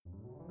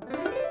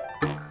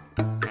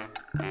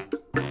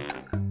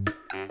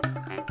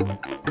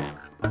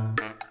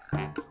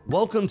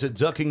Welcome to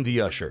Ducking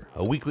the Usher,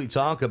 a weekly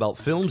talk about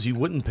films you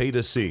wouldn't pay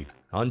to see.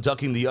 On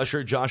Ducking the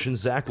Usher, Josh and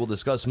Zach will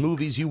discuss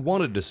movies you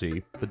wanted to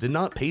see but did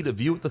not pay to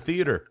view at the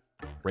theater.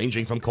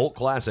 Ranging from cult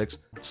classics,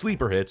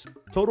 sleeper hits,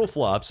 total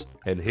flops,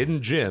 and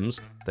hidden gems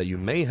that you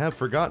may have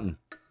forgotten.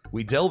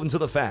 We delve into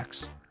the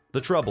facts,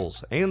 the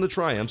troubles, and the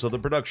triumphs of the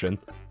production,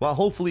 while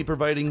hopefully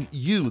providing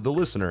you, the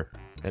listener,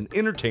 an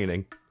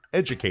entertaining,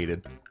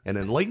 educated, and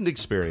enlightened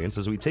experience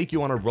as we take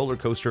you on a roller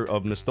coaster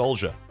of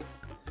nostalgia.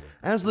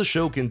 As the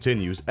show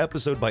continues,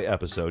 episode by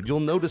episode, you'll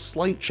notice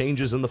slight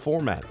changes in the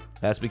format.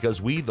 That's because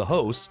we, the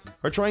hosts,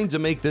 are trying to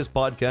make this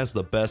podcast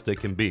the best it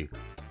can be.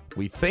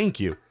 We thank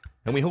you,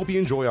 and we hope you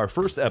enjoy our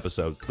first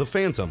episode, The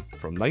Phantom,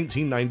 from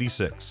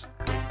 1996.